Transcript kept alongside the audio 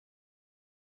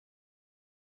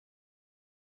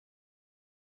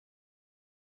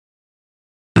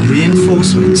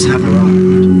Reinforcements have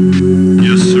arrived.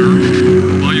 Yes, sir.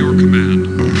 By your command.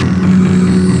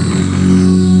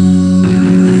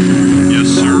 Yes,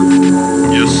 sir.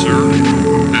 Yes, sir.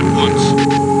 At once.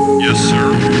 Yes, sir.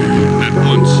 At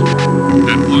once.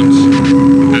 At once.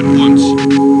 At once.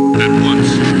 At once.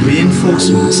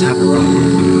 Reinforcements have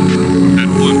arrived. At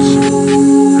once.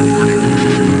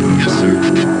 Yes, sir.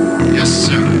 Yes,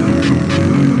 sir.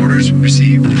 Orders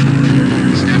received.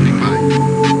 Standing by.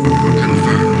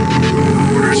 Confirm.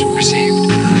 Orders received.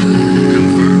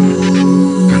 Confirm.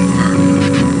 Confirm.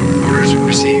 Orders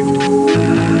received.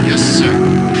 Yes, sir.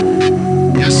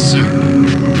 Yes, sir.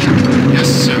 Yes,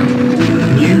 sir.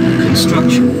 New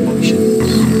construction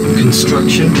options.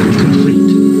 Construction complete.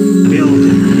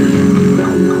 Building.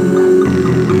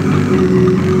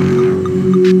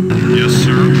 Yes,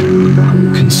 sir.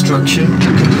 Construction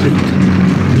complete.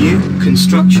 New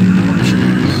construction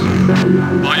options.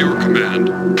 By your command.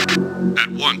 At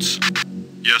once.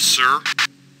 Yes, sir.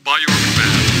 By your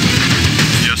command.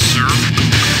 Yes, sir.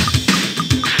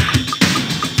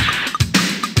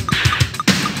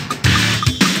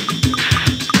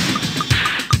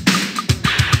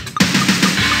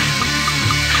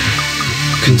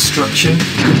 Construction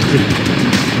complete.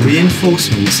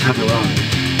 Reinforcements have arrived.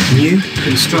 New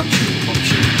construction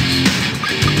options.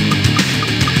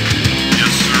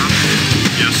 Yes, sir.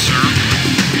 Yes, sir.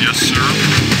 Yes, sir.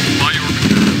 By your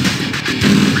command.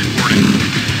 Reporting.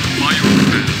 By your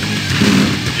command.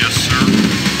 Yes, sir.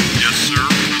 Yes, sir.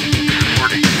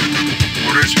 Reporting.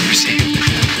 Orders received.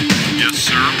 Yes,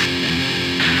 sir.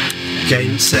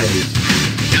 Game saved.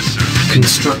 Yes, sir.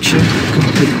 Construction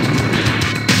complete.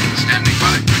 Standing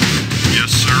by.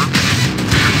 Yes, sir.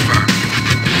 Confirm.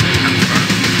 Confirm.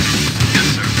 Yes,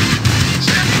 sir.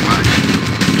 Standing by.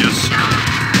 Yes, sir.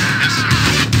 Yes, sir.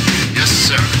 Yes,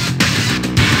 sir.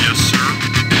 Yes, sir.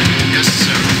 Yes,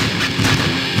 sir.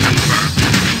 Confirm.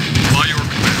 By your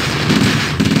command.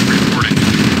 Reporting.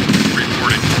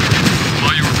 Reporting.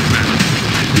 By your command.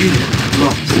 Unit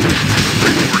lost.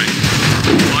 Reporting.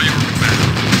 By your command.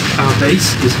 Our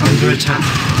base is under attack.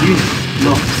 Unit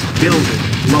lost. Building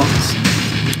lost.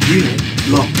 Unit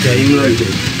locked. Game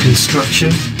loaded.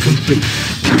 Construction complete.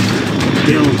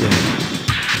 Building.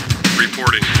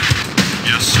 Reporting.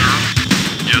 Yes, sir.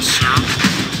 Yes, sir.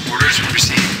 Orders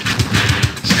received.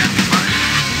 Standing by.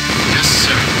 Yes,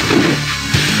 sir.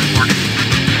 Reporting.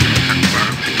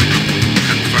 Confirm.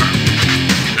 Confirm.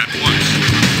 At once.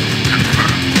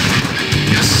 Confirm.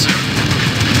 Yes, sir.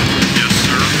 Yes,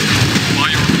 sir. By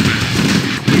your command.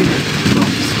 Unit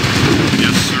lost.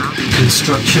 Yes, sir.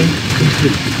 Construction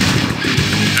complete.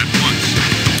 At once.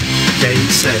 Game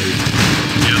saved.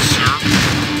 Yes, sir.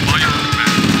 By your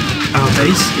command. Our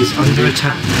base is under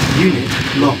attack. Unit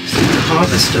lost.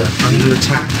 Harvester under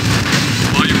attack.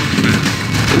 By your command.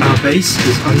 Our base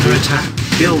is under attack.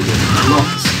 Building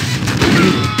lost.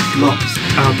 Unit lost.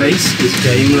 Our base is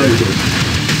game loaded.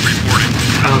 Reporting.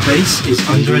 Our base is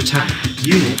under attack.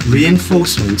 Unit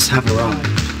reinforcements have arrived.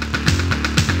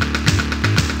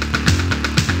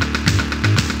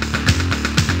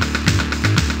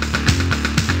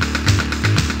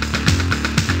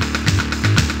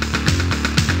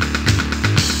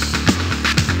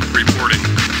 Reporting.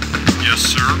 Yes,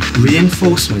 sir.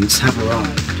 Reinforcements have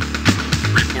arrived.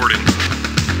 Reporting.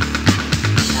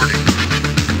 Reporting.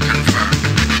 Confirm.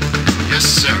 Yes,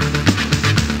 sir.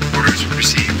 Orders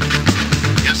received.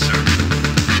 Yes, sir.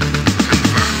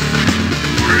 Confirm.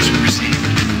 Orders received.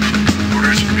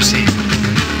 Orders received.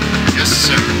 Yes,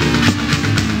 sir.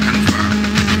 Confirm.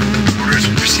 Orders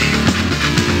received.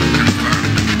 Confirm.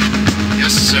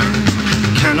 Yes, sir.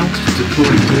 Cannot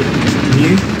deploy here.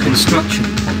 New construction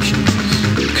options.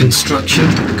 Construction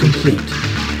complete.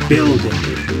 Building.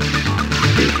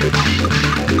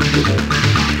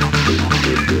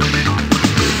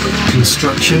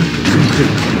 Construction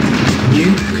complete.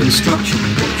 New construction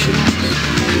options.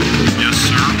 Yes,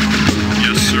 sir.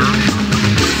 Yes, sir.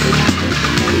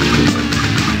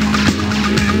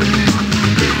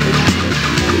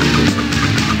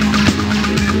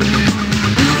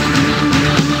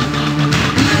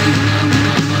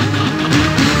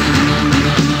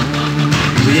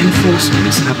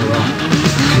 Reinforcements have arrived.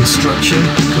 Construction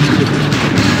complete.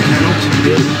 Cannot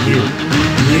build here.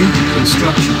 New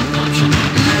construction options.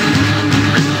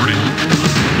 Reporting.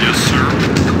 Yes, sir.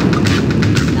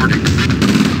 Reporting.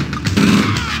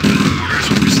 Orders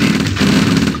received.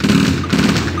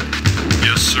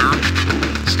 Yes, sir.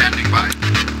 Standing by.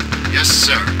 Yes,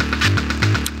 sir.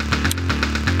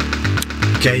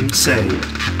 Game saved.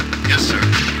 Yes, sir.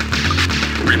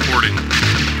 Reporting.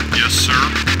 Yes, sir.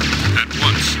 At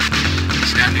once.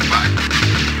 Standing by.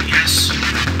 Yes.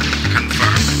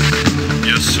 Confirm.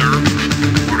 Yes, sir.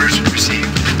 Orders received.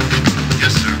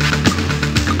 Yes, sir.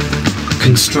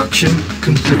 Construction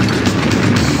complete.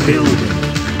 Building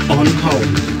on hold.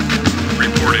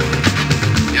 Reporting.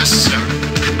 Yes, sir.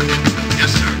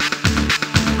 Yes, sir.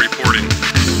 Reporting.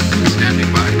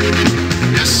 Standing by.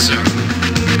 Yes, sir.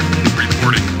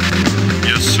 Reporting.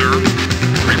 Yes, sir.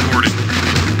 Reporting.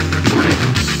 Reporting.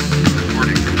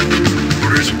 Reporting.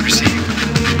 Orders received.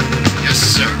 Yes,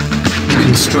 sir.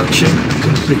 Construction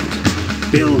complete.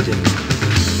 Building.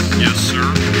 Yes, sir.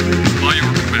 By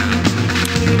your command.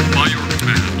 By your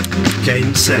command.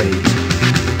 Game saved.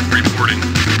 Reporting.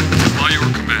 By your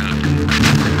command.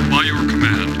 By your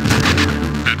command.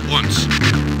 At once.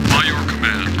 By your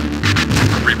command.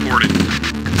 Reporting.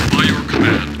 By your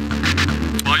command.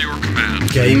 By your command.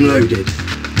 Game loaded.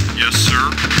 Yes, sir.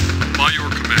 By your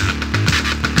command.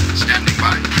 Standing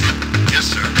by. Yes,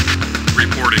 sir.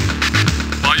 Reporting.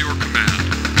 By your command.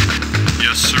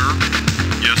 Yes, sir.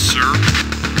 Yes, sir.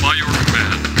 By your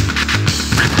command.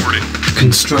 Reporting.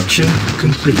 Construction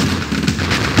complete.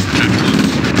 At once.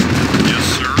 Yes,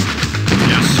 sir.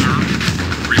 Yes, sir.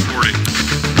 Reporting.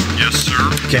 Yes, sir.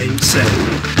 Game saved.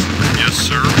 Yes,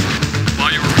 sir. By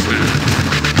your command.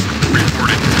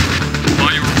 Reporting.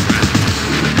 By your command.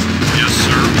 Yes,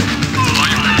 sir. By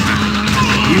your command.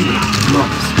 Unit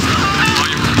lost. By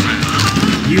your command.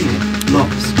 Unit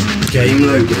lost. Game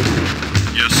loaded.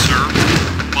 Yes, sir.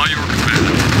 By your command.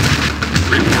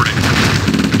 Reporting.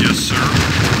 Yes, sir.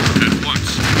 At once.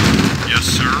 Yes,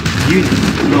 sir. Unit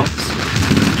lost.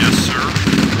 Yes, sir.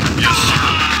 Yes, sir.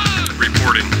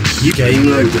 Reporting. Game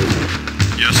loaded.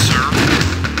 Yes, sir.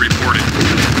 Reporting.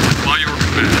 By your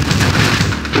command.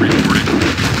 Reporting.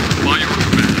 By your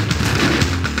command.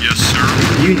 Yes, sir.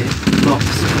 Unit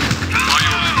lost. By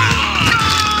your command.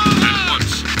 At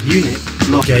once. Unit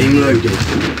lost. Game loaded.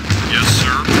 Yes,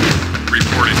 sir.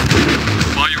 Reporting.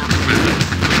 By your command.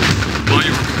 By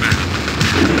your command.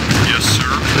 Yes,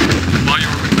 sir. By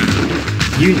your command.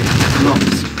 Unit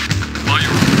lost. By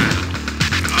your command.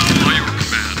 By your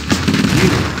command.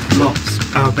 Unit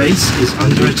lost. Our base is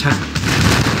under attack.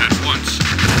 At once.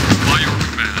 By your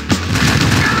command.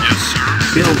 Yes, sir.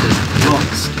 Building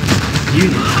lost.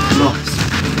 Unit lost.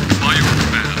 By your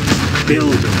command.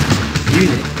 Building.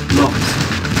 Unit lost.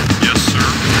 Yes, sir.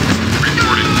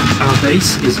 Reporting. Our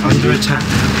base is under attack.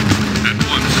 At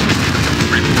once.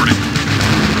 Reporting.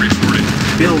 Reporting.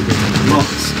 Building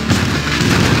lost.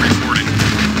 Reporting.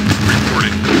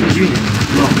 Reporting. Unit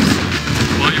lost.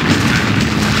 By your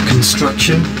command.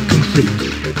 Construction complete.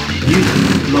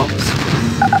 Unit lost.